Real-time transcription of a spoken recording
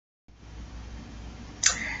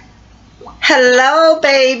Hello,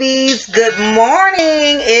 babies. Good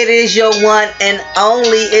morning. It is your one and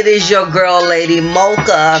only. It is your girl, Lady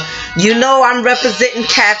Mocha. You know I'm representing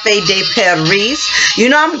Cafe de Paris. You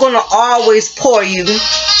know I'm going to always pour you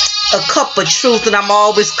a cup of truth, and I'm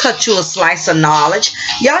always cut you a slice of knowledge.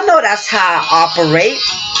 Y'all know that's how I operate.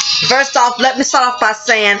 First off, let me start off by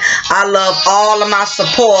saying I love all of my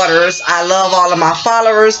supporters. I love all of my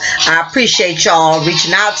followers. I appreciate y'all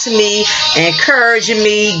reaching out to me, encouraging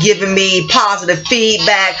me, giving me positive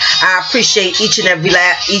feedback. I appreciate each and every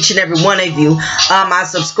one of you. My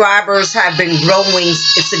subscribers have been growing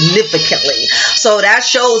significantly, so that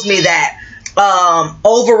shows me that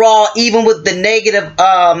overall, even with the negative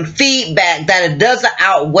feedback, that it doesn't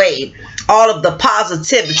outweigh all of the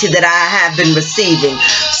positivity that I have been receiving.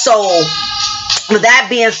 So with that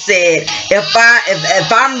being said, if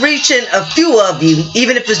I'm reaching a few of you,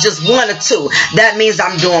 even if it's just one or two, that means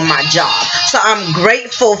I'm doing my job. So I'm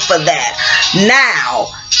grateful for that. Now,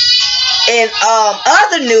 in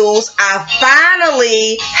other news, I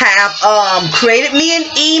finally have created me an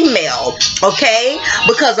email, okay?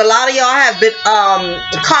 Because a lot of y'all have been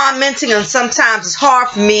commenting, and sometimes it's hard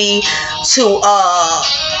for me to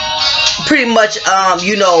pretty much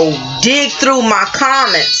you know, dig through my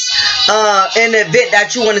comments in the event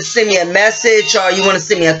that you want to send me a message, or you want to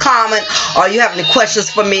send me a comment, or you have any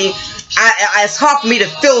questions for me. It's hard for me to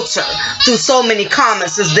filter through so many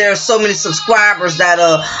comments, as there are so many subscribers that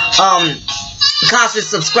are constantly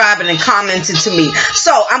subscribing and commenting to me.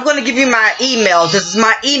 So I'm going to give you my email. This is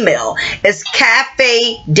my email. It's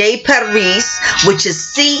Cafe de Paris, which is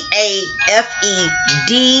CAFEDEPARIS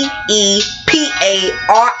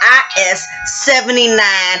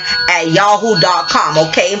 79@yahoo.com.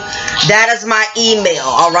 Okay, that is my email.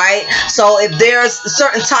 All right. So if there's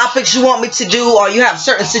certain topics you want me to do, or you have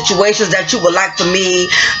certain situations that you would like for me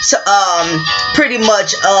to pretty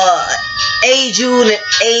much aid you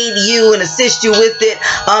and assist you with it,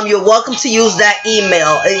 you're welcome to use that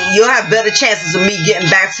email. You'll have better chances of me getting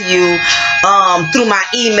back to you through my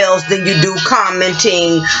emails than you do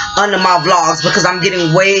commenting under my vlogs, because I'm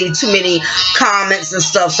getting way too many comments and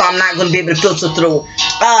stuff, so I'm not going to be able to filter through.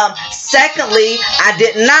 Secondly, I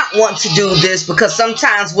did not want to do this because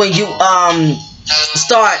sometimes when you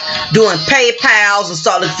start doing PayPals and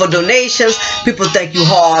start looking for donations, people think you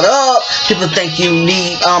hard up, people think you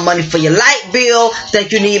need money for your light bill,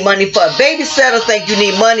 think you need money for a babysitter, think you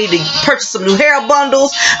need money to purchase some new hair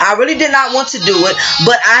bundles. I really did not want to do it,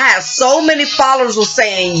 but I have so many followers who are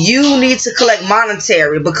saying you need to collect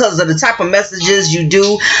monetary because of the type of messages you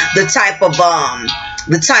do, the type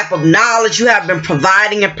of knowledge you have been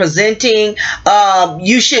providing and presenting.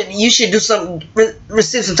 You should do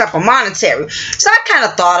receive some type of monetary. So I kind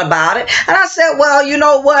of thought about it, and I said, well, you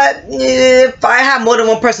know what, if I have more than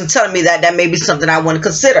one person telling me that, that may be something I want to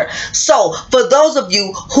consider. So for those of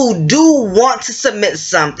you who do want to submit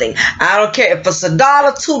something, I don't care if it's $1,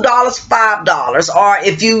 $2, $5, or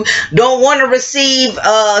if you don't want to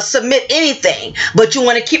submit anything, but you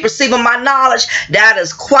want to keep receiving my knowledge, that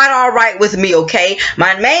is quite all right with me. Okay,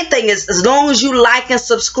 my main thing is, as long as you like and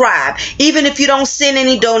subscribe, even if you don't send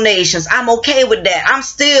any donations, I'm okay with that. I'm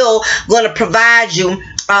still going to provide you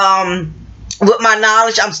with my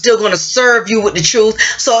knowledge. I'm still going to serve you with the truth,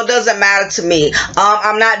 so it doesn't matter to me.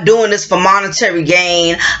 I'm not doing this for monetary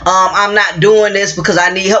gain. I'm not doing this because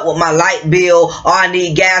I need help with my light bill, or I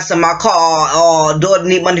need gas in my car, or daughter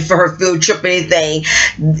need money for her field trip or anything.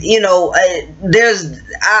 You know,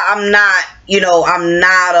 I'm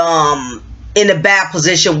not in a bad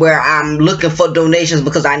position where I'm looking for donations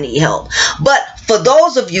because I need help. But for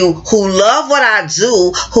those of you who love what I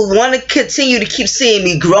do, who want to continue to keep seeing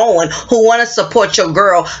me growing, who want to support your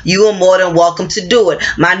girl, you are more than welcome to do it.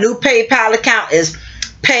 My new PayPal account is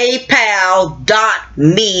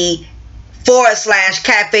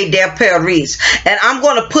paypal.me/Cafe de Paris, and I'm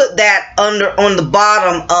going to put that on the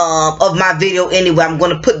bottom of my video anyway. I'm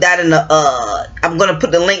going to put that in the I'm going to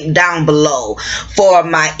put the link down below for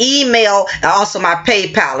my email and also my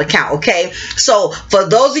PayPal account. Okay, so for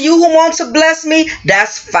those of you who want to bless me,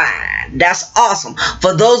 that's fine, that's awesome.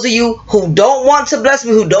 For those of you who don't want to bless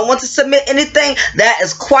me, who don't want to submit anything, that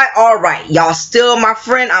is quite all right. Y'all still my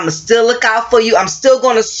friend. I'm still look out for you. I'm still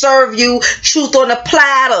going to serve you truth on a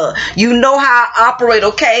platter. You know how I operate.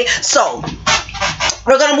 Okay, so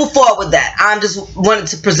we're going to move forward with that. I'm just wanted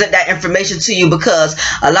to present that information to you because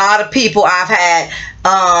a lot of people I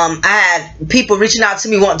had people reaching out to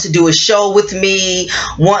me wanting to do a show with me,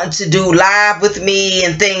 wanting to do live with me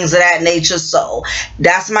and things of that nature. So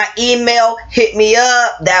that's my email. Hit me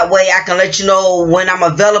up. That way I can let you know when I'm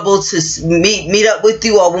available to meet up with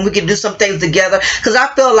you, or when we can do some things together, because I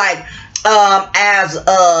feel like as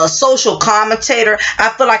a social commentator, I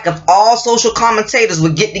feel like if all social commentators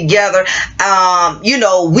would get together, you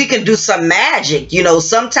know, we can do some magic. You know,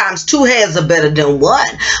 sometimes two heads are better than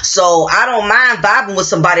one. So I don't mind vibing with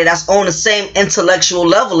somebody that's on the same intellectual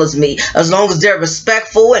level as me, as long as they're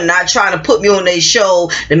respectful and not trying to put me on their show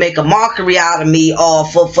to make a mockery out of me or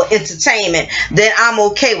for entertainment. Then I'm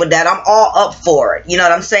okay with that. I'm all up for it. You know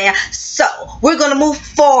what I'm saying? So we're going to move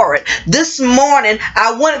forward. This morning,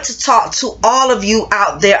 I wanted to talk to all of you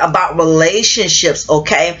out there about relationships,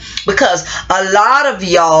 okay? Because a lot of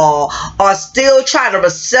y'all are still trying to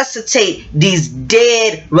resuscitate these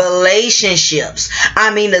dead relationships.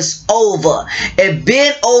 I mean, it's over. It's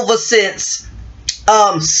been over since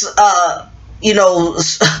you know,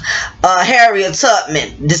 Harriet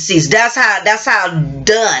Tubman deceased. That's how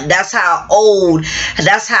done, that's how old,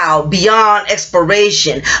 that's how beyond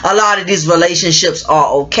expiration a lot of these relationships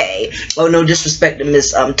are, okay? Oh, no disrespect to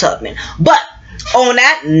Miss Tubman, but on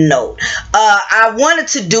that note, I wanted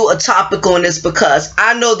to do a topic on this because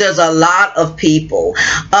I know there's a lot of people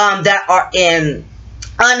that are in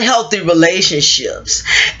unhealthy relationships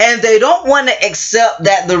and they don't want to accept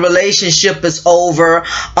that the relationship is over.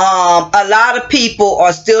 A lot of people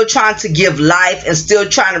are still trying to give life and still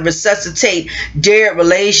trying to resuscitate dead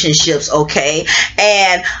relationships, okay?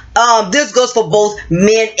 And this goes for both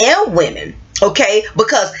men and women, okay?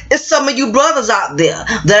 Because it's some of you brothers out there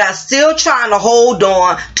that are still trying to hold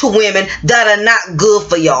on to women that are not good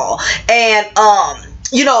for y'all. And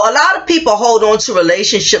you know, a lot of people hold on to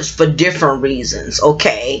relationships for different reasons,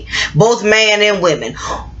 okay? Both man and women.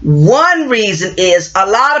 One reason is a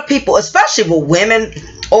lot of people, especially with women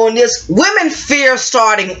on this, women fear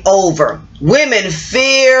starting over. Women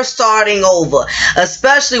fear starting over,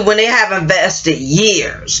 especially when they have invested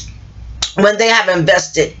years, when they have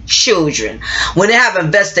invested children, when they have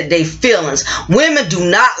invested their feelings. Women do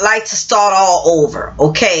not like to start all over,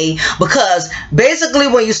 okay? Because basically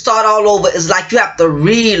when you start all over, it's like you have to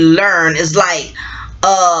relearn. It's like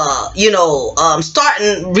you know,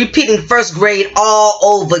 repeating first grade all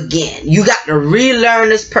over again. You got to relearn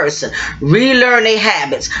this person, relearn their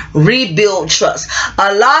habits, rebuild trust.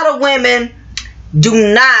 A lot of women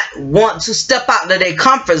do not want to step out of their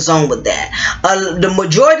comfort zone with that. The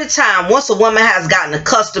majority of the time, once a woman has gotten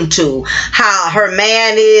accustomed to how her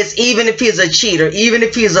man is, even if he's a cheater, even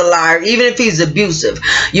if he's a liar, even if he's abusive,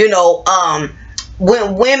 you know,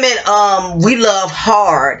 when women, we love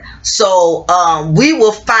hard, so we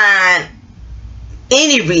will find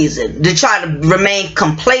any reason to try to remain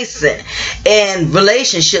complacent in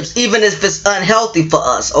relationships, even if it's unhealthy for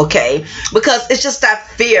us, okay? Because it's just that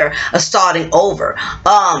fear of starting over.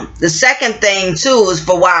 The second thing too is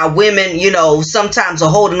for why women, you know, sometimes are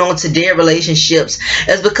holding on to their relationships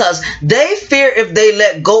is because they fear if they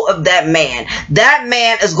let go of that man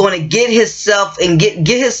is going to get himself and get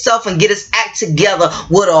his act together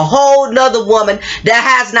with a whole nother woman that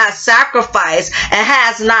has not sacrificed and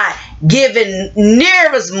has not given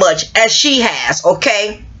near as much as she has,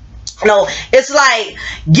 okay? No, it's like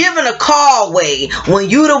giving a car away when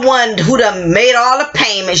you the one who done made all the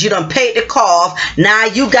payments, you done paid the car off, now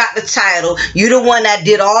you got the title, you the one that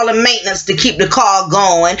did all the maintenance to keep the car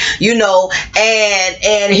going, you know,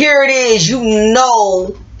 and here it is, you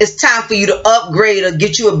know, it's time for you to upgrade or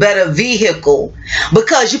get you a better vehicle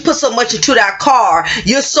because you put so much into that car.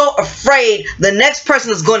 You're so afraid the next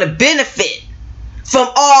person is going to benefit from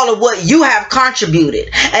all of what you have contributed.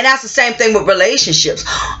 And that's the same thing with relationships.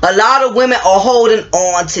 A lot of women are holding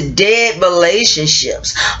on to dead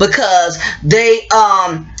relationships because they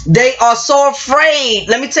are so afraid.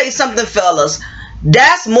 Let me tell you something, fellas.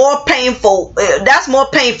 That's more painful. That's more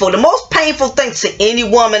painful. The most painful thing to any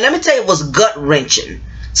woman, let me tell you, was gut-wrenching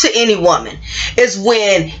to any woman, is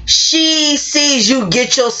when she sees you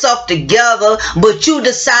get yourself together, but you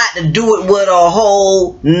decide to do it with a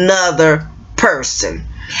whole nother person.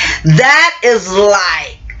 That is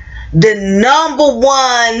like the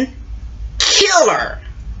 #1 killer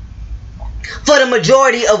for the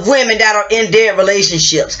majority of women that are in their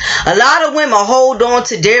relationships. A lot of women hold on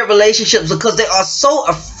to their relationships because they are so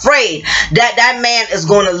afraid that that man is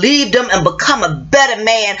going to leave them and become a better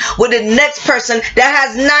man with the next person that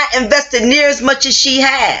has not invested near as much as she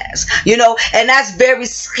has, you know, and that's very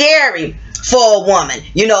scary for a woman,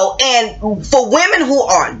 you know. And for women who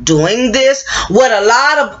are doing this, what a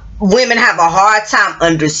lot of women have a hard time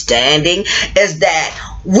understanding is that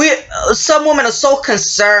some women are so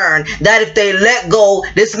concerned that if they let go,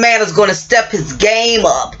 this man is going to step his game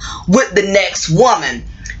up with the next woman,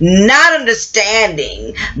 not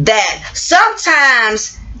understanding that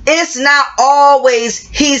sometimes it's not always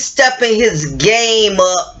he's stepping his game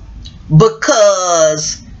up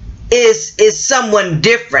because is someone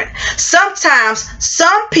different. Sometimes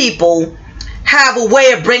some people have a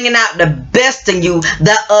way of bringing out the best in you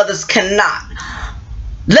that others cannot.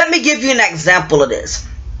 Let me give you an example of this.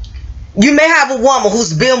 You may have a woman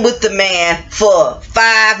who's been with the man for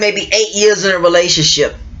 5, maybe 8 years in a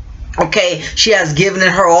relationship. Okay, she has given it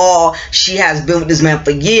her all. She has been with this man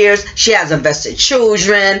for years. She has invested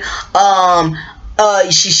children.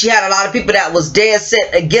 She had a lot of people that was dead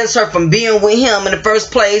set against her from being with him in the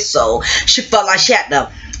first place. So she felt like she had to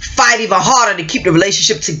fight even harder to keep the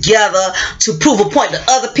relationship together, to prove a point to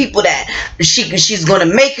other people that she's going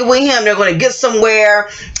to make it with him. They're going to get somewhere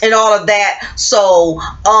and all of that. So,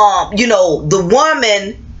 you know, the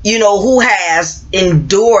woman, you know, who has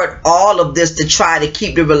endured all of this to try to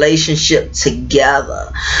keep the relationship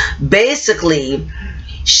together, basically,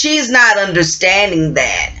 she's not understanding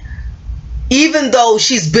that even though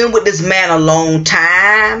she's been with this man a long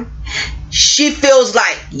time, she feels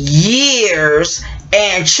like years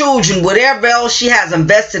and children, whatever else she has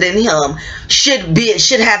invested in him, should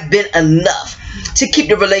have been enough to keep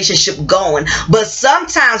the relationship going. But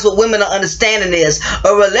sometimes what women are understanding is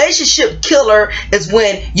a relationship killer is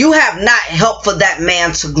when you have not helped for that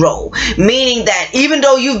man to grow. Meaning that even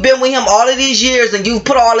though you've been with him all of these years and you've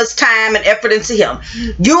put all this time and effort into him,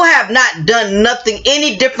 you have not done nothing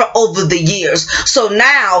any different over the years. So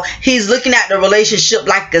now he's looking at the relationship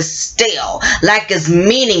like it's stale, like it's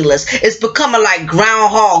meaningless. It's becoming like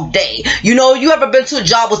Groundhog Day. You know, you ever been to a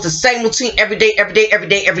job with the same routine every day, every day, every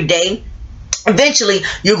day, every day? Eventually,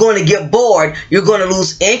 you're going to get bored. You're going to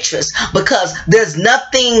lose interest because there's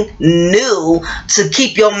nothing new to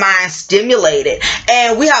keep your mind stimulated.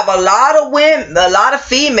 And we have a lot of women, a lot of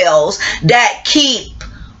females that keep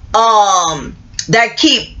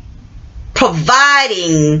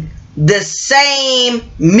providing the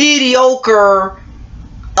same mediocre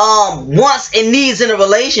wants and needs in a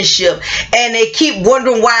relationship, and they keep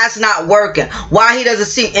wondering why it's not working, why he doesn't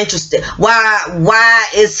seem interested, why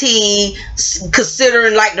is he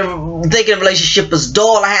considering like thinking the relationship is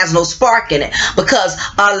dull and has no spark in it, because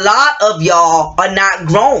a lot of y'all are not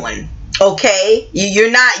growing. Okay, you're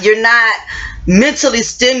not mentally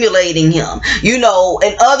stimulating him. You know,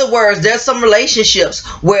 in other words, there's some relationships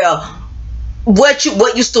where what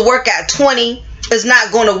used to work at 20 is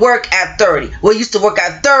not going to work at 30. What used to work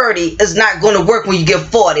at 30 is not going to work when you get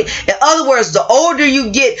 40. In other words, the older you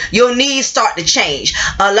get, your needs start to change.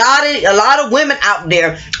 A lot of women out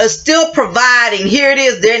there are still providing. Here it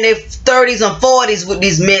is, they're in their 30s and 40s with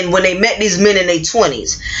these men when they met these men in their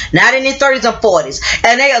 20s. Not in their 30s and 40s.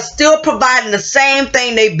 And they are still providing the same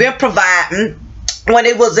thing they've been providing when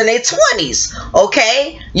it was in their 20s.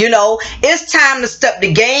 Okay, you know, it's time to step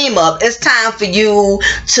the game up. It's time for you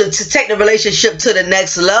to take the relationship to the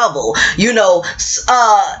next level. You know,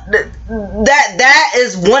 that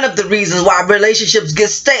is one of the reasons why relationships get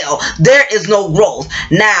stale. There is no growth.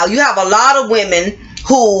 Now you have a lot of women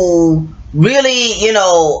who really, you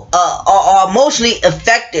know, are emotionally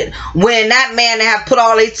affected when that man they have put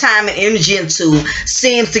all their time and energy into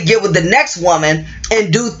seems to get with the next woman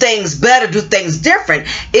and do things better, do things different.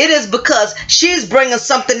 It is because she's bringing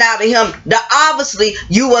something out of him that obviously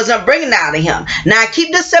you wasn't bringing out of him. Now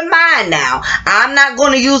keep this in mind. Now I'm not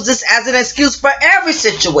going to use this as an excuse for every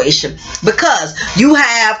situation, because you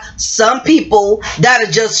have some people that are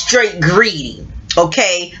just straight greedy.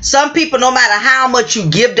 Okay, some people, no matter how much you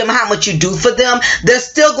give them, how much you do for them, they're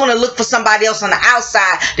still going to look for somebody else on the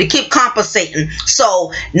outside to keep compensating.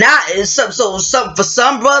 So now, for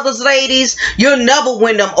some brothers, ladies, you'll never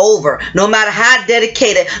win them over. No matter how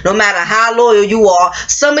dedicated, no matter how loyal you are,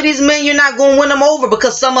 some of these men you're not going to win them over,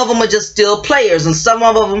 because some of them are just still players, and some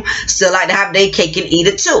of them still like to have their cake and eat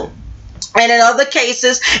it too. And in other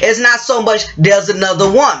cases, it's not so much there's another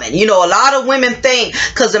woman. You know, a lot of women think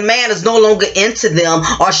because a man is no longer into them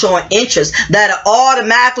or showing interest that it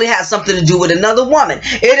automatically has something to do with another woman.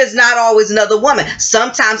 It is not always another woman.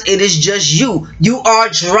 Sometimes it is just you. You are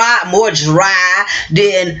dry, more dry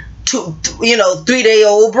than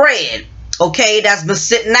 3-day-old bread. Okay, that's been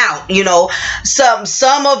sitting out. You know,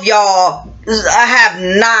 some of y'all have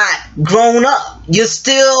not grown up. You're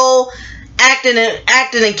still acting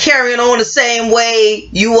and carrying on the same way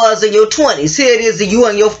you was in your 20s. Here it is, you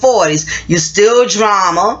in your 40s. You're still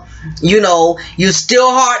drama. You know, you're still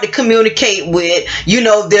hard to communicate with. You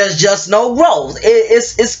know, there's just no growth.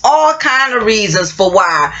 It's all kind of reasons for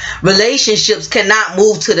why relationships cannot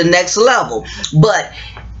move to the next level. But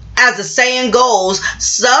as the saying goes,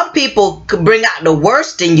 some people can bring out the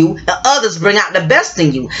worst in you and others bring out the best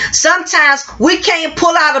in you. Sometimes we can't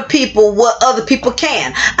pull out of people what other people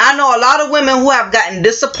can. I know a lot of women who have gotten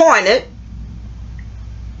disappointed.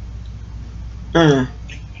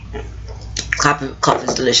 Coffee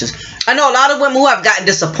is delicious. I know a lot of women who have gotten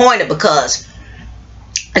disappointed because,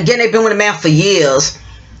 again, they've been with a man for years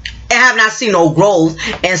and have not seen no growth,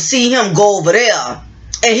 and see him go over there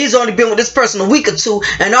and he's only been with this person a week or two,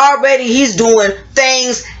 and already he's doing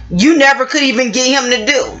things you never could even get him to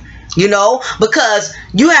do, you know, because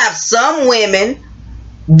you have some women,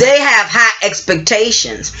 they have high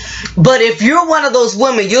expectations. But if you're one of those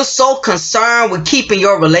women, you're so concerned with keeping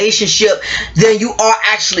your relationship, then you are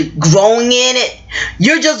actually growing in it.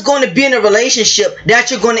 You're just going to be in a relationship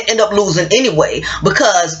that you're going to end up losing anyway,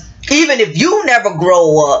 because even if you never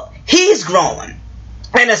grow up, he's growing.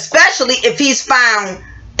 And especially if he's found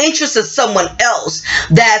interest in someone else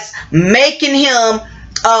that's making him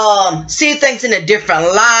see things in a different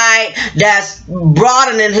light, that's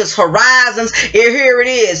broadening his horizons. Here it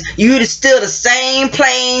is, you still the same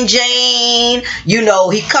plain Jane, you know,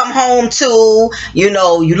 he come home to, you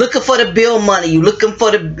know, you looking for the bill money, you looking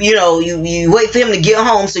for the, you know, you wait for him to get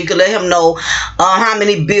home so you can let him know how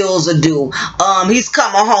many bills are due. He's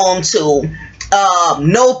coming home to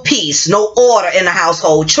no peace, no order in the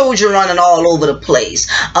household, children running all over the place,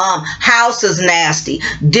 house is nasty,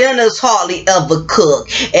 dinner's hardly ever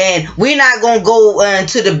cooked, and we're not gonna go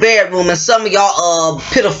into the bedroom, and some of y'all are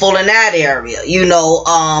pitiful in that area, you know.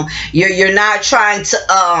 You're not trying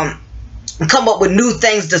to come up with new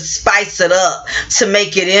things to spice it up, to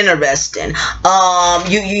make it interesting.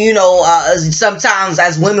 You know, sometimes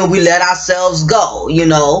as women we let ourselves go, you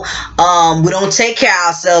know. We don't take care of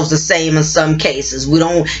ourselves the same in some cases. We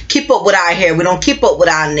don't keep up with our hair, we don't keep up with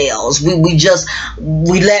our nails. We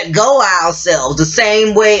let go of ourselves the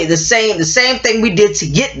same way, the same thing we did to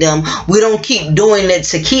get them, we don't keep doing it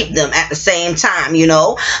to keep them at the same time, you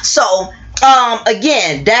know. So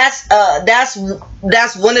again, that's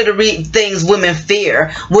one of the things women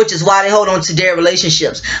fear, which is why they hold on to their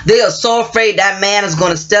relationships. They are so afraid that man is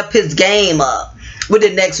going to step his game up with the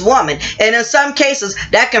next woman. And in some cases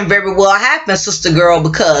that can very well happen, sister girl,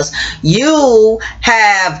 because you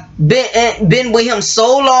have been with him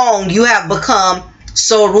so long, you have become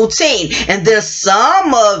so routine. And then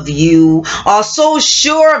some of you are so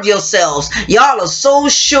sure of yourselves, y'all are so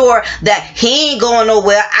sure that he ain't going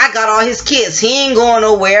nowhere, I got all his kids, he ain't going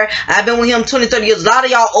nowhere, I've been with him 20-30 years. A lot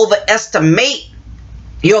of y'all overestimate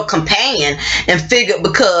your companion and figure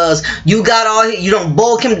because you got all, you don't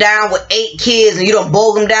bulk him down with 8 kids and you don't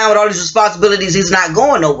bulk him down with all these responsibilities, he's not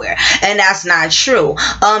going nowhere. And that's not true.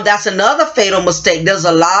 That's another fatal mistake. There's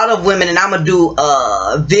a lot of women, and I'm gonna do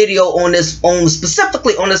a video on this,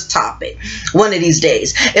 specifically on this topic one of these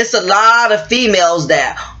days. It's a lot of females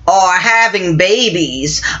that are having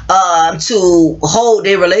babies to hold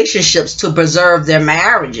their relationships, to preserve their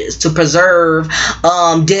marriages, to preserve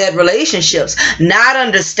dead relationships, not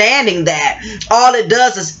understanding that all it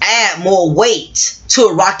does is add more weight to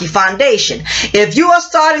a rocky foundation. If you are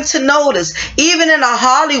starting to notice, even in a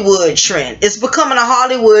Hollywood trend, it's becoming a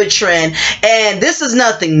Hollywood trend, and this is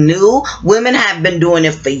nothing new. Women have been doing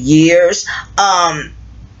it for years.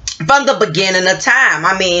 From the beginning of time.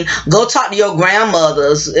 I mean, go talk to your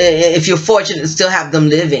grandmothers if you're fortunate to still have them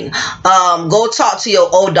living. Go talk to your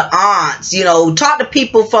older aunts. You know, talk to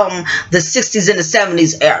people from the 60s and the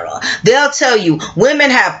 70s era. They'll tell you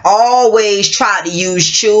women have always tried to use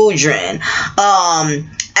children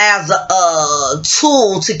as a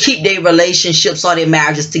tool to keep their relationships or their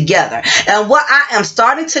marriages together. And what I am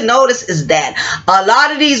starting to notice is that a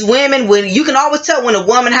lot of these women, when you can always tell when a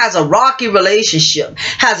woman has a rocky relationship,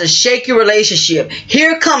 has a shaky relationship,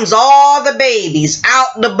 here comes all the babies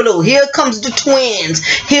out the blue, here comes the twins,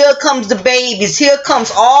 here comes the babies, here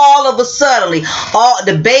comes all of a suddenly all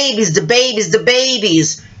the babies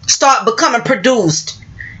start becoming produced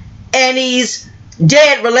in these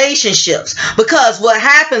dead relationships. Because what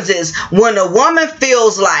happens is when a woman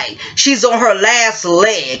feels like she's on her last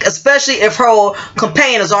leg, especially if her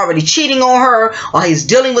companion is already cheating on her or he's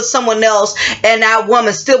dealing with someone else, and that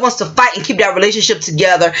woman still wants to fight and keep that relationship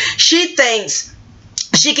together, she thinks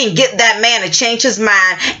she can get that man to change his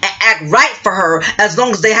mind and act right for her as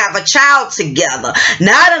long as they have a child together.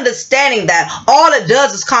 Not understanding that all it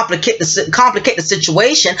does is complicate the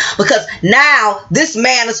situation, because now this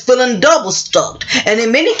man is feeling double stuck. And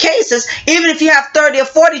in many cases, even if you have 30 or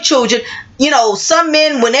 40 children, you know, some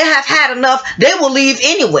men, when they have had enough, they will leave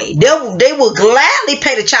anyway. They will gladly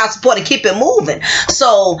pay the child support and keep it moving.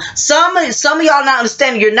 So some of y'all not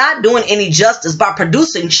understanding, you're not doing any justice by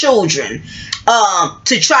producing children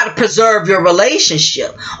to try to preserve your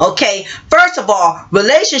relationship. Okay, first of all,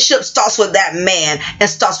 relationship starts with that man and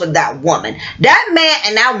starts with that woman. That man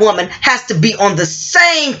and that woman has to be on the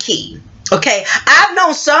same key. Okay, I've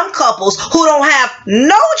known some couples who don't have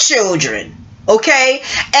no children, okay,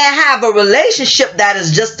 and have a relationship that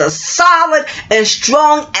is just as solid and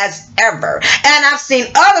strong as ever. And I've seen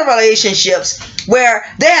other relationships where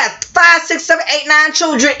they had 5, 6, 7, 8, 9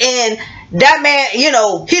 children, and that man, you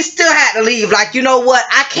know, he still had to leave. Like, you know what,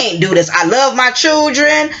 I can't do this. I love my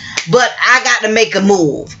children, but I got to make a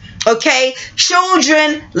move. Okay,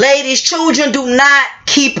 children, ladies, children do not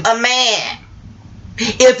keep a man.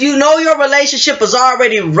 If you know your relationship is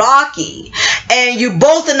already rocky and you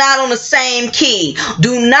both are not on the same key,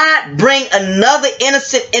 do not bring another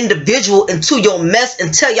innocent individual into your mess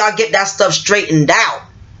until y'all get that stuff straightened out.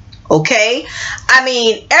 Okay, I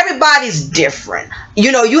mean, everybody's different.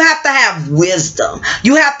 You know, you have to have wisdom.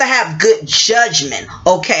 You have to have good judgment.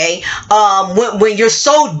 Okay, when you're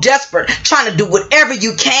so desperate, trying to do whatever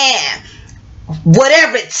you can,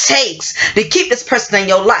 whatever it takes to keep this person in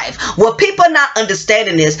your life. What people are not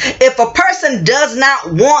understanding is, if a person does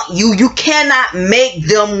not want you, you cannot make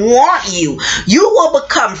them want you. You will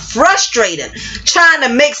become frustrated trying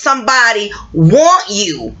to make somebody want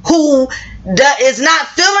you who is not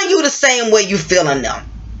feeling you the same way you feeling them.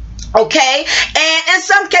 Okay, and in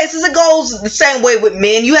some cases it goes the same way with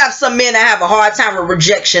men. You have some men that have a hard time with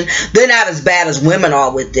rejection. They're not as bad as women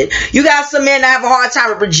are with it. You got some men that have a hard time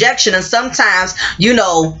with rejection, and sometimes, you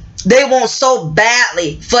know, they want so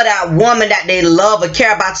badly for that woman that they love or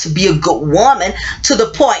care about to be a good woman, to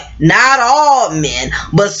the point, not all men,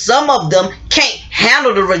 but some of them can't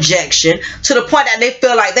handle the rejection, to the point that they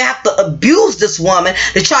feel like they have to abuse this woman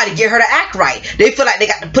to try to get her to act right. They feel like they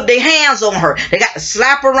got to put their hands on her. They got to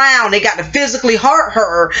slap around. They got to physically hurt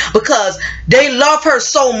her because they love her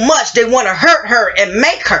so much. They want to hurt her and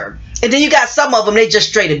make her. And then you got some of them, they just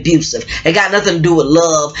straight abusive. It got nothing to do with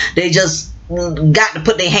love. They just got to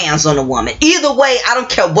put their hands on a woman. Either way, I don't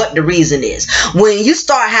care what the reason is. When you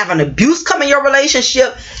start having abuse come in your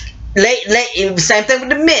relationship, same thing with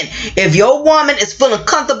the men. If your woman is feeling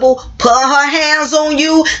comfortable putting her hands on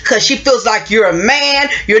you because she feels like you're a man,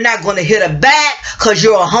 you're not going to hit her back because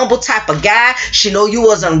you're a humble type of guy, she know you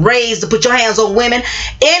wasn't raised to put your hands on women.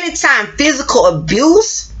 Anytime physical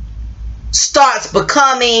abuse starts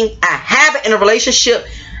becoming a habit in a relationship,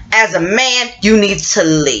 as a man, you need to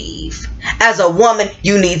leave. As a woman,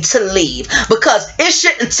 you need to leave, because it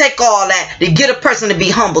shouldn't take all that to get a person to be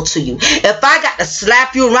humble to you. If I got to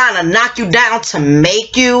slap you around and knock you down to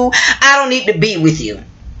make you, I don't need to be with you.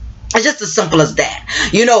 It's just as simple as that.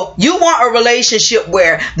 You know, you want a relationship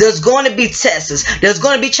where there's going to be tests, there's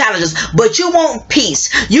going to be challenges, but you want peace.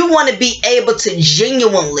 You want to be able to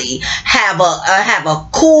genuinely have a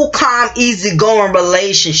cool, calm, easygoing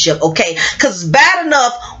relationship, okay? Because it's bad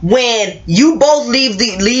enough when you both leave,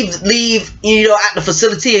 you know, at the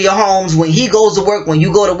facility of your homes, when he goes to work, when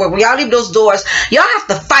you go to work, when y'all leave those doors, y'all have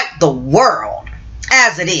to fight the world.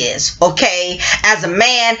 As it is, okay? As a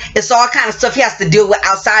man, it's all kind of stuff he has to deal with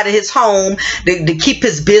outside of his home to keep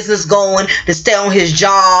his business going, to stay on his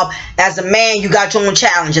job. As a man, you got your own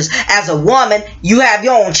challenges. As a woman, you have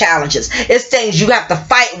your own challenges. It's things you have to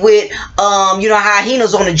fight with. You know,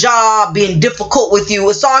 hyenas on the job, being difficult with you.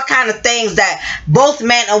 It's all kind of things that both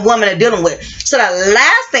man and woman are dealing with. So the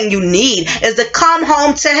last thing you need is to come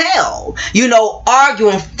home to hell. You know,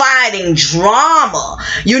 arguing, fighting, drama.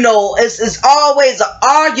 You know, it's always an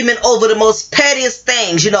argument over the most pettiest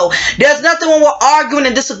things. You know, there's nothing wrong with arguing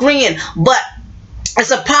and disagreeing, but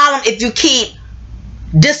it's a problem if you keep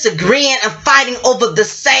disagreeing and fighting over the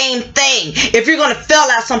same thing. If you're going to fail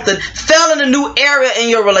at something, fail in a new area in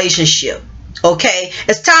your relationship. Okay,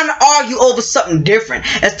 it's time to argue over something different.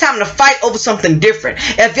 It's time to fight over something different.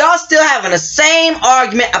 If y'all still having the same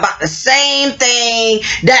argument about the same thing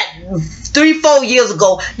that 3-4 years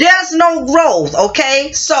ago, there's no growth.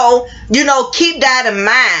 Okay, so, you know, keep that in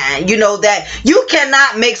mind. You know, that you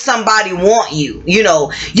cannot make somebody want you. You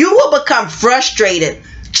know, you will become frustrated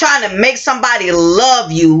trying to make somebody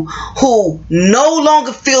love you who no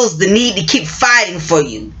longer feels the need to keep fighting for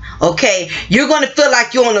you. Okay, you're going to feel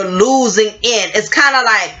like you're on a losing end. It's kind of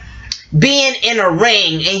like being in a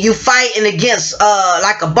ring and you fighting against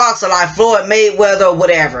like a boxer like Floyd Mayweather or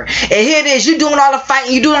whatever. And here it is, you doing all the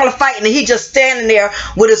fighting, and he just standing there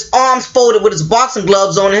with his arms folded, with his boxing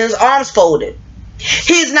gloves on and his arms folded.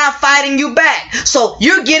 He's not fighting you back. So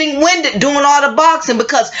you're getting winded doing all the boxing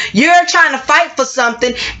because you're trying to fight for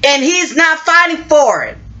something and he's not fighting for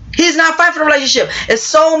it. He's not fighting for the relationship. There's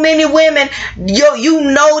so many women, you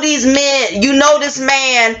know these men, you know this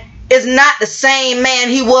man is not the same man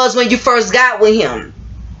he was when you first got with him.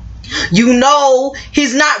 You know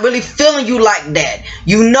he's not really feeling you like that.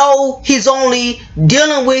 You know he's only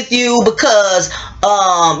dealing with you because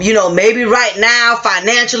you know, maybe right now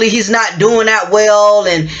financially he's not doing that well,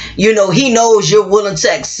 and you know he knows you're willing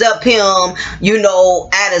to accept him, you know,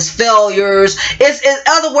 at his failures. It's in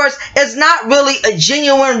other words, it's not really a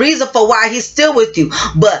genuine reason for why he's still with you.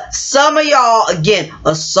 But some of y'all again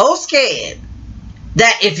are so scared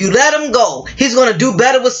that if you let him go, he's going to do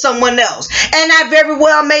better with someone else. And that very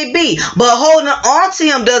well may be. But holding on to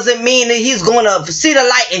him doesn't mean that he's going to see the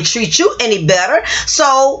light and treat you any better.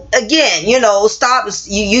 So, again, you know, stop.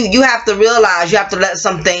 You have to realize you have to let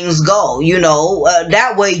some things go, you know.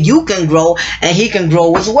 That way you can grow and he can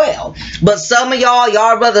grow as well. But some of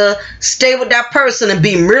y'all rather stay with that person and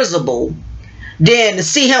be miserable than to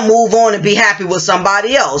see him move on and be happy with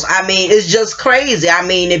somebody else. I mean, it's just crazy. I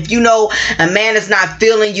mean, if you know a man is not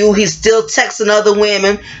feeling you, he's still texting other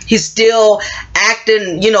women, he's still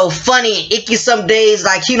acting, you know, funny and icky some days,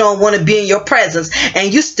 like he don't want to be in your presence,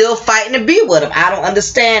 and you still fighting to be with him. I don't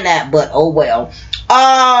understand that, but oh well.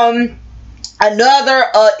 Another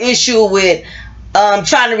issue with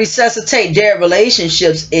trying to resuscitate their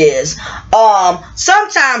relationships is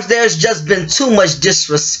sometimes there's just been too much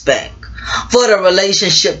disrespect for the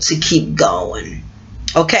relationship to keep going.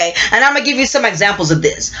 Okay, and I'm gonna give you some examples of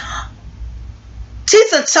this.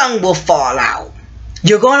 Teeth and tongue will fall out.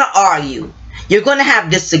 You're gonna argue. You're gonna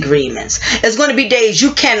have disagreements. It's gonna be days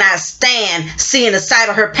you cannot stand seeing the side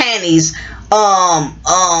of her panties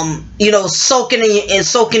you know, soaking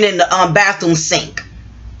in the bathroom sink.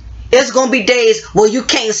 It's gonna be days where you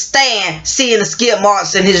can't stand seeing the skid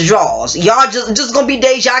marks in his drawers. Y'all just gonna be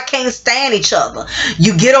days y'all can't stand each other.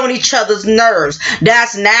 You get on each other's nerves.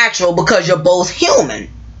 That's natural because you're both human.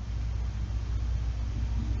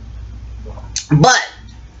 But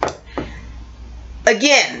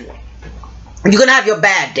again, you're gonna have your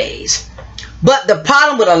bad days. But the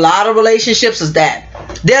problem with a lot of relationships is that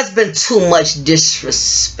there's been too much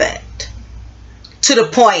disrespect, to the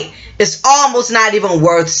point it's almost not even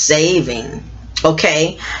worth saving.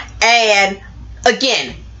 Okay, and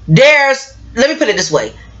again, let me put it this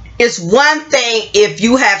way. It's one thing if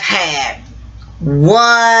you have had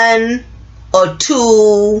one or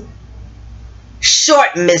two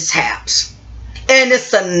short mishaps, and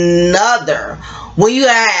it's another when you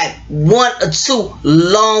had one or two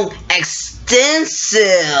long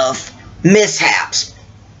extensive mishaps.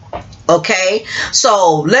 Okay,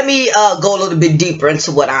 so let me go a little bit deeper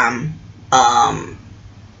into what I'm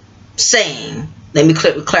saying. Let me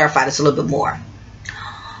clarify this a little bit more.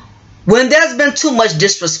 When there's been too much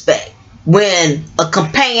disrespect, when a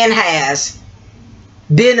companion has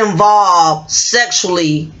been involved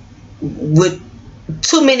sexually with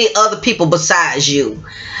too many other people besides you,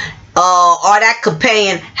 or that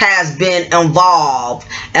companion has been involved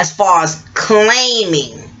as far as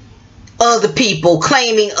claiming other people,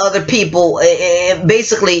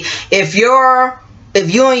 basically, if you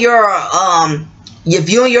and your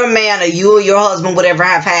man, or you or your husband, whatever,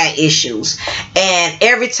 have had issues, and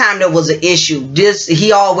every time there was an issue,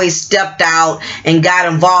 he always stepped out and got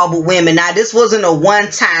involved with women. Now, this wasn't a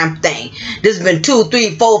one-time thing. This has been 2,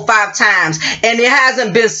 3, 4, 5 times, and it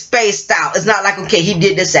hasn't been spaced out. It's not like, okay, he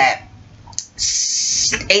did this at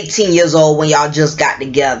 18 years old when y'all just got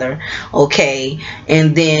together, okay,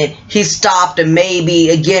 and then he stopped, and maybe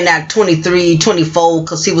again at 23, 24,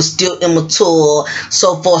 because he was still immature,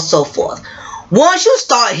 so forth. Once you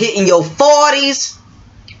start hitting your 40s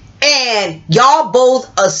and y'all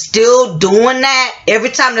both are still doing that, every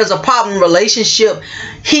time there's a problem in a relationship,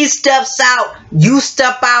 he steps out, you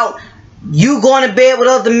step out, you going to bed with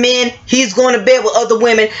other men, he's going to bed with other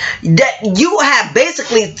women, that you have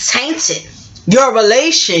basically tainted your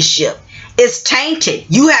relationship. It's tainted.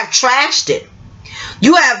 You have trashed it.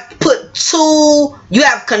 You have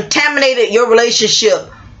contaminated your relationship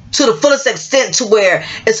to the fullest extent, to where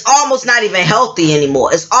it's almost not even healthy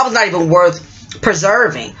anymore. It's almost not even worth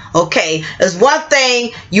preserving. Okay, it's one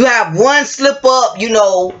thing you have one slip up, you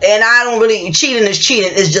know, and I don't really, cheating is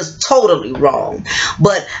cheating. It's just totally wrong.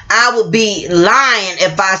 But I would be lying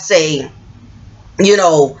if I say, you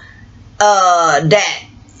know, that,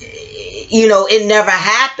 you know, it never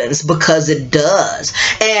happens, because it does.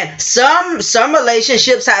 And some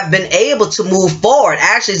relationships have been able to move forward.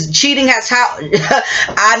 Actually, cheating has helped.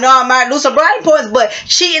 I know I might lose some brownie points, but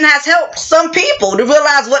cheating has helped some people to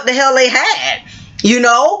realize what the hell they had. You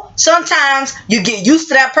know, sometimes you get used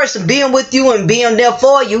to that person being with you and being there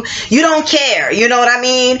for you. You don't care. You know what I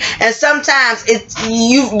mean? And sometimes it's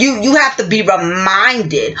you have to be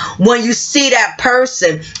reminded when you see that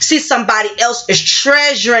person, see somebody else is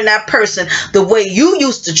treasuring that person the way you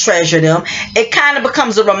used to treasure them. It kind of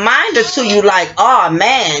becomes a reminder to you, like, oh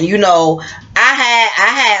man, you know, I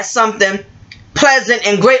had something pleasant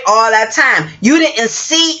and great all that time. You didn't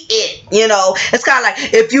see it. You know, it's kind of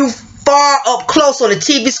like if you far up close on the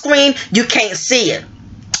TV screen, you can't see it.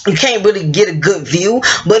 You can't really get a good view.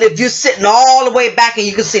 But if you're sitting all the way back and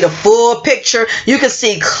you can see the full picture, you can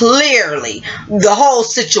see clearly the whole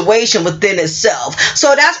situation within itself.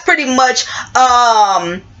 So that's pretty much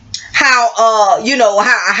how you know,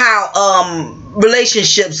 how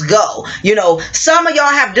relationships go. You know, some of y'all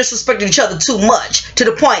have disrespected each other too much to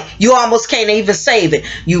the point you almost can't even save it.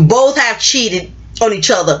 You both have cheated on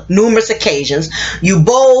each other numerous occasions. You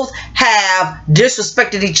both have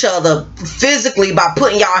disrespected each other physically by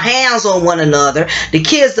putting your hands on one another. The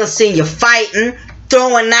kids done seen you fighting,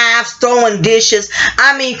 throwing knives, throwing dishes.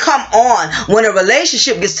 I mean, come on. When a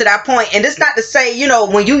relationship gets to that point, and it's not to say, you know,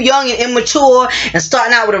 when you young and immature and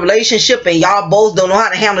starting out with a relationship and y'all both don't know how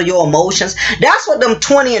to handle your emotions, that's what them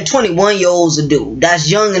 20 and 21-year-olds will do. That's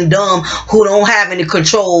young and dumb who don't have any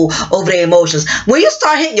control over their emotions. When you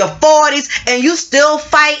start hitting your 40s and you still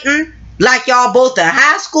fighting, like y'all both in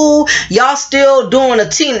high school, y'all still doing a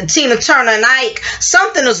Tina Turner and Ike,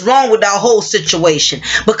 something is wrong with that whole situation.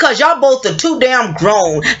 Because y'all both are too damn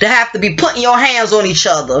grown to have to be putting your hands on each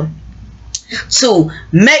other to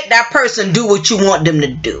make that person do what you want them to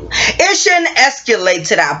do. It shouldn't escalate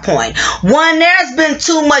to that point. When there's been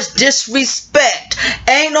too much disrespect,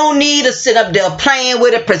 ain't no need to sit up there playing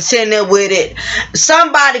with it, pretending with it.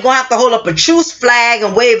 Somebody gonna have to hold up a truce flag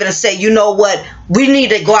and wave it and say, you know what, we need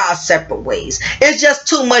to go our separate ways. It's just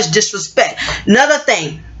too much disrespect. Another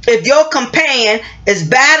thing, if your companion is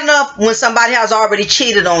bad enough when somebody has already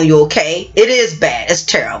cheated on you, okay, it is bad, it's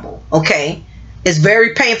terrible, okay. It's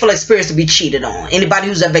very painful experience to be cheated on. Anybody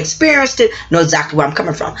who's ever experienced it knows exactly where I'm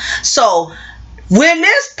coming from. So when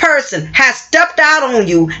this person has stepped out on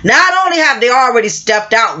you, not only have they already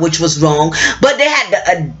stepped out, which was wrong, but they had the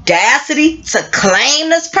audacity to claim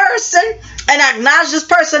this person and acknowledge this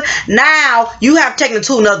person. Now you have taken it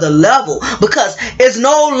to another level, because it's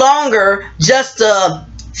no longer just a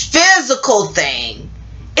physical thing.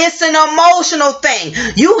 It's an emotional thing.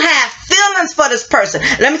 You have feelings for this person.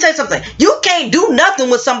 Let me tell you something. You can't do nothing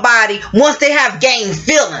with somebody once they have gained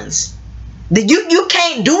feelings. You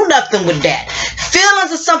can't do nothing with that.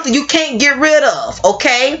 Feelings are something you can't get rid of,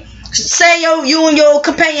 okay? Say you and your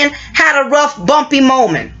companion had a rough, bumpy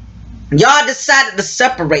moment. Y'all decided to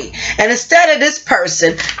separate. And instead of this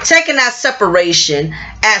person taking that separation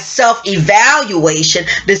as self-evaluation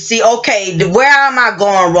to see, okay, where am I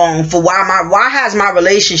going wrong? For why has my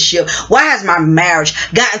relationship, why has my marriage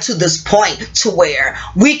gotten to this point to where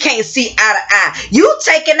we can't see eye to eye? You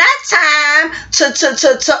taking that time to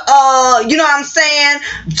you know what I'm saying,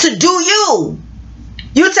 to do you.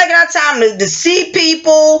 You taking that time to see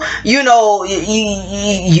people, you know,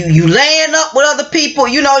 you laying up with other people,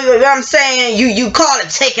 you know what I'm saying? You call it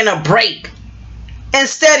taking a break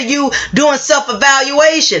instead of you doing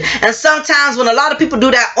self-evaluation. And sometimes when a lot of people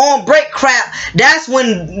do that on break crap, that's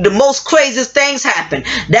when the most craziest things happen.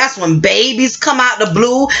 That's when babies come out the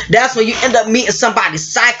blue. That's when you end up meeting somebody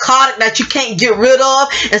psychotic that you can't get rid of.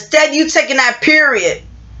 Instead of you taking that period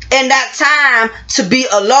and that time to be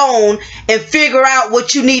alone and figure out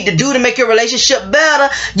what you need to do to make your relationship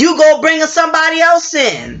better, you go bringing somebody else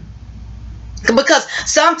in. Because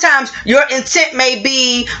sometimes your intent may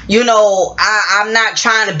be, you know, I'm not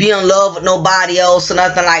trying to be in love with nobody else or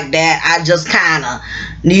nothing like that. I just kind of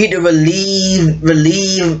need to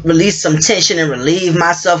release some tension and relieve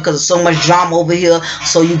myself because there's so much drama over here.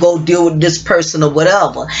 So you go deal with this person or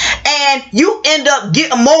whatever. And you end up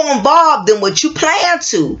getting more involved than what you plan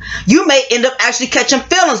to. You may end up actually catching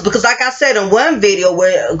feelings because, like I said in one video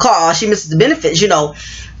where called She Misses the Benefits, you know,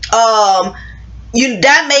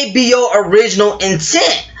 that may be your original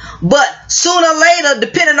intent. But sooner or later,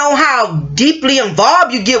 depending on how deeply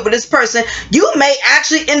involved you get with this person, you may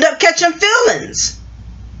actually end up catching feelings.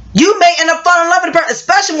 You may end up falling in love with the person,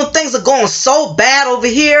 especially when things are going so bad over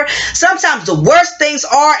here. Sometimes the worse things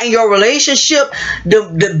are in your relationship,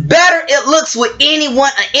 the better it looks with anyone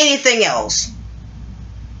or anything else.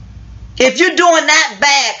 If you're doing that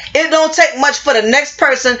bad, it don't take much for the next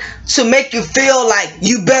person to make you feel like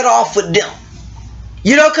you better off with them.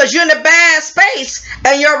 You know, because you're in a bad space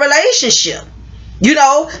in your relationship. You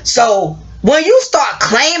know, so When you start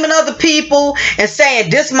claiming other people and saying,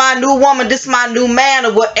 this my new woman, this my new man,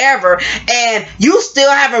 or whatever, and you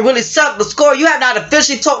still haven't really settled the score, you have not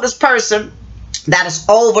officially told this person that it's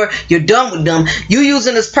over, you're done with them, you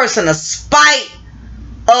using this person to spite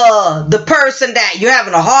the person that you're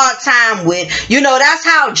having a hard time with. You know, that's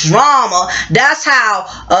how drama, that's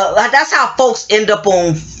how folks end up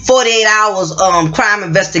on 48 hours crime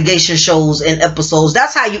investigation shows and episodes.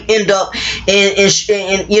 That's how you end up in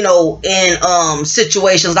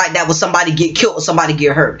situations like that, where somebody get killed or somebody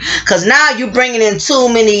get hurt, because now you're bringing in too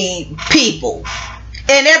many people.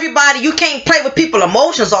 And everybody, you can't play with people's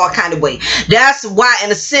emotions all kind of way. That's why,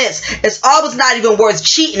 in a sense, it's almost not even worth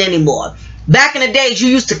cheating anymore. Back in the days, you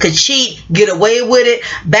used to could cheat, get away with it.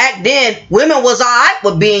 Back then, women was alright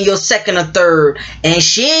with being your second or third, and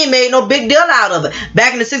she ain't made no big deal out of it.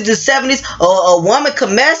 Back in the 60s, 70s, a woman could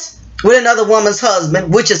mess with another woman's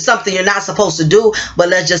husband, which is something you're not supposed to do, but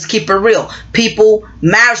let's just keep it real. People,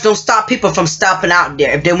 marriage don't stop people from stepping out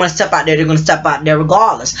there. If they want to step out there, they're going to step out there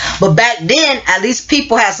regardless. But back then, at least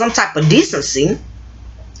people had some type of decency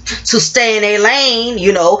to stay in their lane.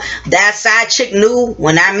 You know, that side chick knew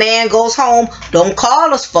when that man goes home, don't call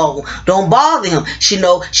his phone, don't bother him. She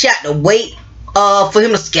know she had to wait for him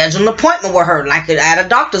to schedule an appointment with her, like at a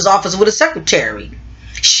doctor's office with a secretary.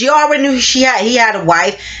 She already knew he had a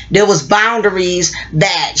wife. There was boundaries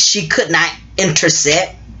that she could not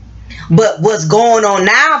intersect. But what's going on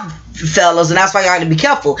now, fellas, and that's why you have to be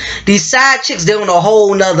careful, these side chicks, they're on a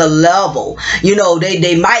whole nother level. You know,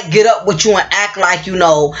 they might get up with you and act like, you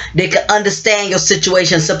know, they can understand your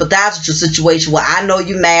situation, sympathize with your situation. Well, I know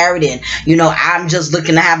you married, and you know, I'm just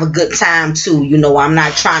looking to have a good time too. You know, I'm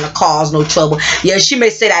not trying to cause no trouble. Yeah, she may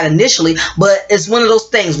say that initially, but it's one of those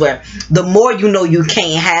things where the more you know you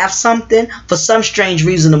can't have something, for some strange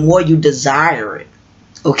reason, the more you desire it.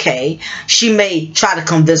 Okay, she may try to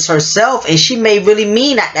convince herself, and she may really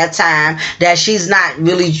mean at that time that she's not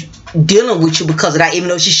really dealing with you because of that, even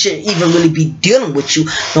though she shouldn't even really be dealing with you,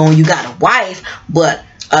 knowing you got a wife. But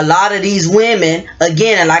a lot of these women,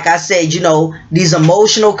 again, and like I said, you know, these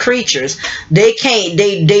emotional creatures, they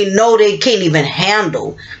know they can't even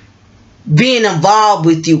handle being involved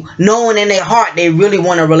with you, knowing in their heart they really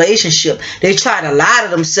want a relationship. They try to lie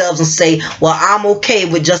to themselves and say, well, I'm okay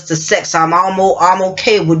with just the sex, I'm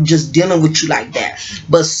okay with just dealing with you like that.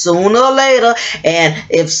 But sooner or later, and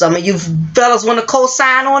if some of you fellas want to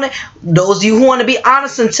co-sign on it, those of you who want to be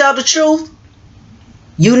honest and tell the truth,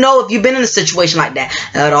 you know, if you've been in a situation like that,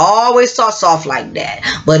 it always starts off like that.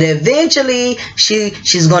 But eventually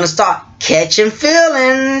she's gonna start catching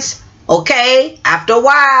feelings. Okay, after a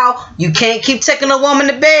while, you can't keep taking a woman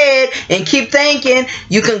to bed and keep thinking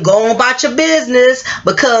you can go on about your business,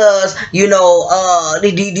 because, you know,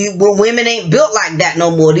 women ain't built like that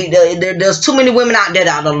no more. There's too many women out there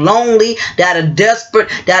that are lonely, that are desperate,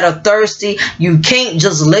 that are thirsty. You can't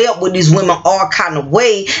just lay up with these women all kind of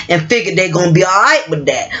way and figure they're going to be all right with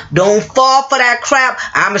that. Don't fall for that crap.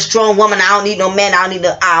 I'm a strong woman. I don't need no man. I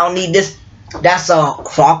don't need this. That's a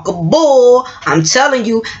crock of bull. I'm telling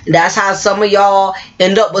you, that's how some of y'all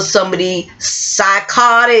end up with some of the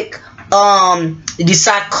psychotic,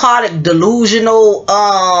 delusional,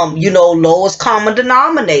 you know, lowest common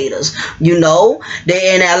denominators. You know,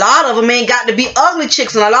 and a lot of them ain't got to be ugly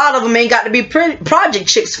chicks, and a lot of them ain't got to be project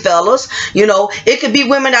chicks, fellas. You know, it could be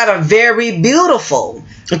women that are very beautiful.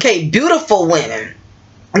 Okay, beautiful women.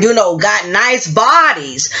 You know, got nice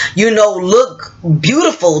bodies, you know, look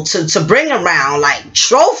beautiful to bring around like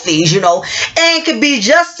trophies, you know, and could be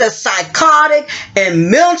just as psychotic and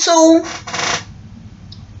mental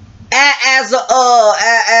as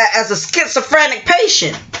a schizophrenic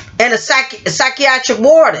patient and a psychiatric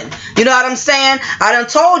warden. You know what I'm saying? I done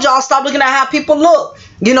told y'all, stop looking at how people look,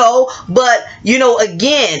 you know. But, you know,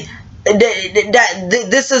 again,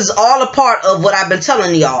 this is all a part of what I've been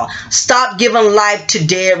telling y'all. Stop giving life to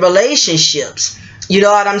dead relationships. You know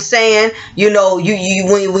what I'm saying? You know,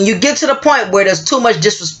 when you get to the point where there's too much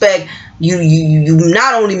disrespect, you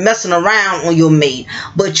not only messing around on your mate,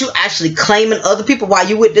 but you actually claiming other people while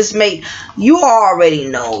you with this mate. You already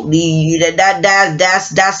know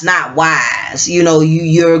that's not wise. You know,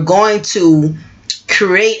 you're going to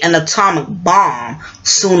create an atomic bomb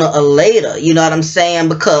sooner or later. You know what I'm saying?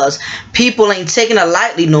 Because people ain't taking it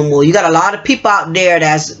lightly no more. You got a lot of people out there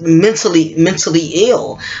that's mentally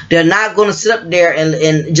ill. They're not going to sit up there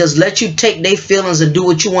and just let you take their feelings and do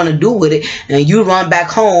what you want to do with it, and you run back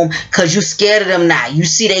home because you scared of them now. You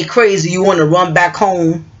see they crazy, you want to run back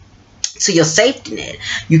home to your safety net.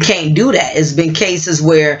 You can't do that. It's been cases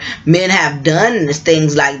where men have done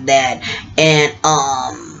things like that, and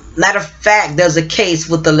Matter of fact, there's a case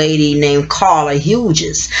with a lady named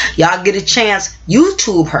𝐜𝐡𝐚'𝐬. Y'all get a chance,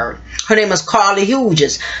 YouTube her. Her name is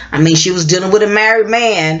𝐜𝐡𝐚'𝐬. I mean, she was dealing with a married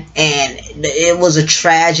man, and it was a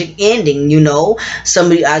tragic ending, you know.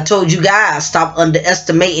 I told you guys, stop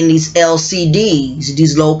underestimating these LCDs,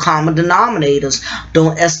 these low common denominators.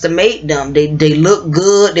 Don't estimate them. They look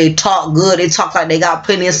good, they talk good, they talk like they got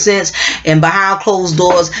plenty of sense, and behind closed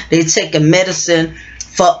doors, they taking medicine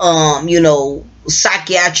for, you know,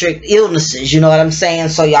 psychiatric illnesses, you know what I'm saying?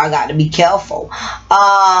 So y'all got to be careful.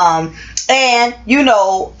 And you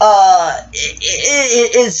know,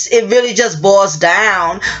 it really just boils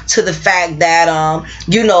down to the fact that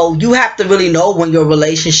you know, you have to really know when your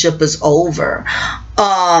relationship is over.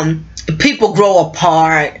 People grow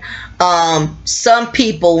apart. Some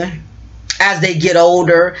people, as they get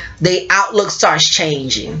older, their outlook starts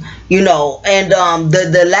changing, you know. And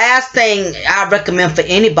the last thing I recommend for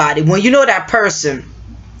anybody, when you know that person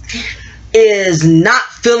is not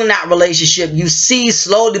feeling that relationship, you see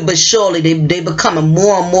slowly but surely they becoming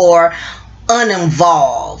more and more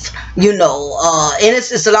uninvolved, you know, and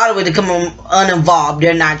it's a lot of ways to come uninvolved.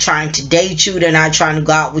 They're not trying to date you, they're not trying to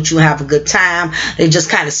go out with you and have a good time. They just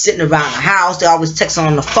kind of sitting around the house. They always texting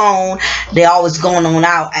on the phone. They always going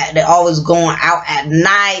out at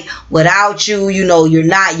night without you. You know,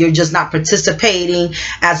 you're just not participating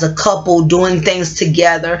as a couple, doing things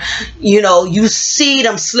together. You know, you see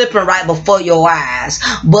them slipping right before your eyes,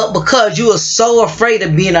 but because you are so afraid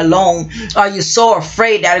of being alone, or you're so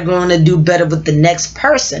afraid that you're going to do better with the next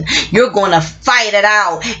person, you're going to fight it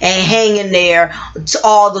out and hang in there to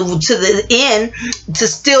the end, to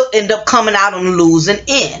still end up coming out on the losing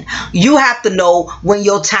end. You have to know when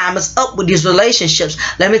your time is up with these relationships.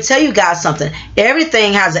 Let me tell you guys something.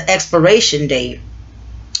 Everything has an expiration date.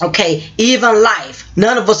 Okay, even life.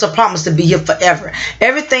 None of us are promised to be here forever.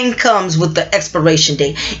 Everything comes with the expiration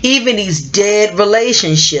date. Even these dead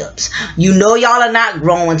relationships. You know y'all are not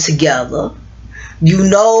growing together. You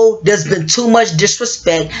know there's been too much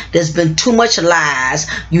disrespect. There's been too much lies.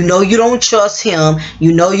 You know you don't trust him.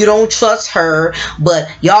 You know you don't trust her. But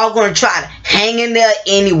y'all gonna try to hang in there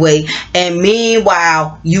anyway. And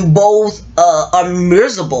meanwhile, you both are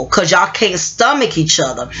miserable because y'all can't stomach each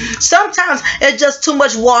other. Sometimes it's just too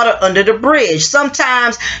much water under the bridge.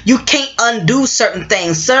 Sometimes you can't undo certain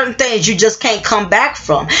things. Certain things you just can't come back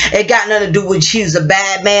from. It got nothing to do with he's a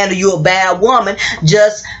bad man or you a bad woman.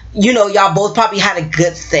 Just, you know, y'all both probably had a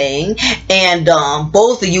good thing, and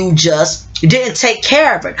both of you just didn't take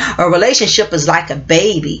care of it. A relationship is like a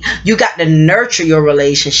baby. You got to nurture your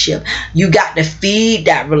relationship. You got to feed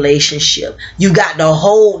that relationship. You got to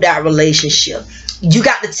hold that relationship. You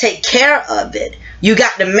got to take care of it. You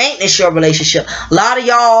got to maintenance your relationship. A lot of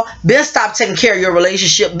y'all been stopped taking care of your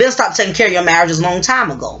relationship, been stopped taking care of your marriage a long time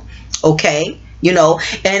ago. Okay? You know,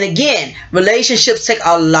 and again, relationships take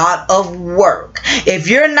a lot of work. If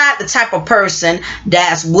you're not the type of person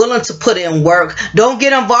that's willing to put in work, don't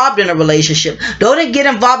get involved in a relationship. Don't get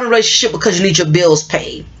involved in a relationship because you need your bills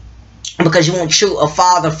paid, because you want a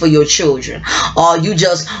father for your children, or you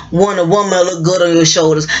just want a woman to look good on your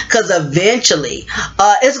shoulders. Because eventually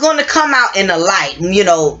it's going to come out in the light. You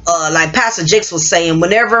know, like Pastor Jakes was saying,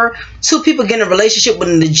 whenever two people get in a relationship with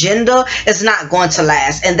an agenda, it's not going to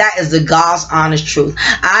last. And that is the God's honest truth.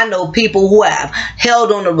 I know people who have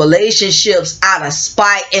held on to relationships out of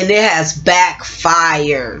spite, and it has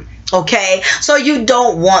backfired. Okay, so you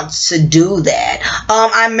don't want to do that.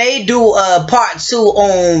 I may do a part 2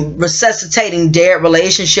 on resuscitating dead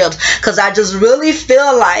relationships, because I just really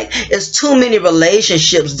feel like it's too many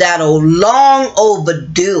relationships that are long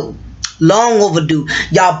overdue. Long overdue.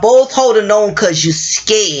 Y'all both holding on because you're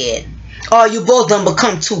scared, or you both done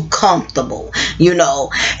become too comfortable, you know,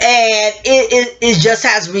 and it just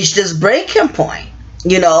has reached this breaking point.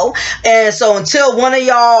 You know, and so until one of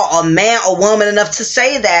y'all are man or woman enough to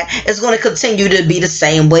say that, it's going to continue to be the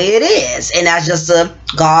same way it is. And that's just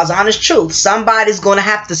God's honest truth. Somebody's going to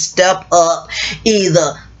have to step up,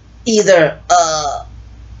 either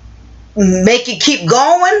make it keep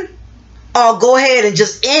going, or go ahead and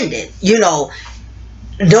just end it. You know,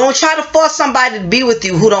 don't try to force somebody to be with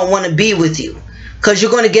you who don't want to be with you, because you're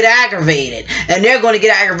going to get aggravated, and they're going to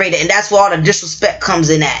get aggravated, and that's where all the disrespect comes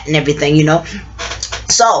in at and everything, you know.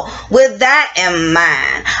 So with that in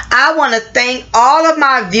mind, I want to thank all of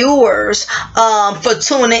my viewers for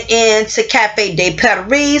tuning in to Cafe de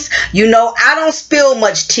Paris. You know, I don't spill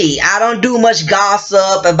much tea. I don't do much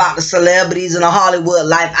gossip about the celebrities in the Hollywood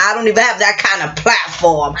life. I don't even have that kind of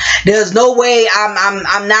platform. There's no way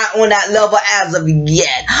I'm not on that level as of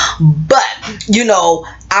yet. But, you know,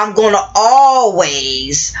 I'm going to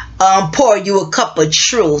always pour you a cup of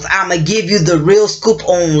truth. I'm going to give you the real scoop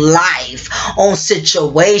on life, on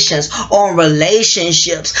situations, on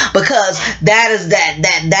relationships, because that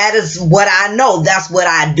is what I know. That's what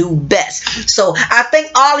I do best. So I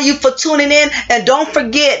thank all of you for tuning in, and don't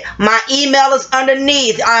forget, my email is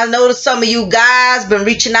underneath. I noticed some of you guys been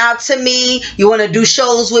reaching out to me. You want to do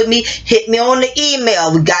shows with me? Hit me on the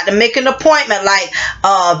email. We got to make an appointment,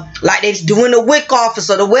 like they do in the WIC office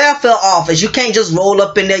or the welfare office. You can't just roll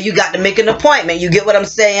up in there. You got to make an appointment. You get what I'm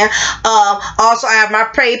saying? Also, I have my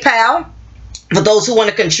PayPal for those who want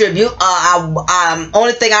to contribute.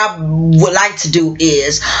 Only thing I would like to do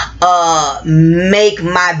is make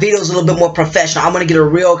my videos a little bit more professional. I want to get a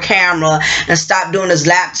real camera and stop doing this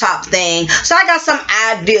laptop thing. So I got some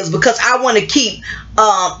ideas, because I want to keep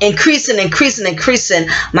increasing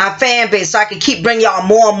my fan base, so I can keep bringing y'all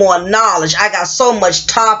more and more knowledge. I got so much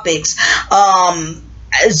topics.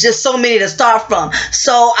 It's just so many to start from.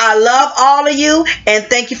 So I love all of you, and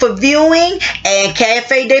thank you for viewing. And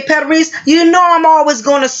Cafe de Paris, you know I'm always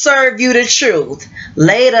going to serve you the truth.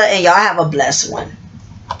 Later, and y'all have a blessed one.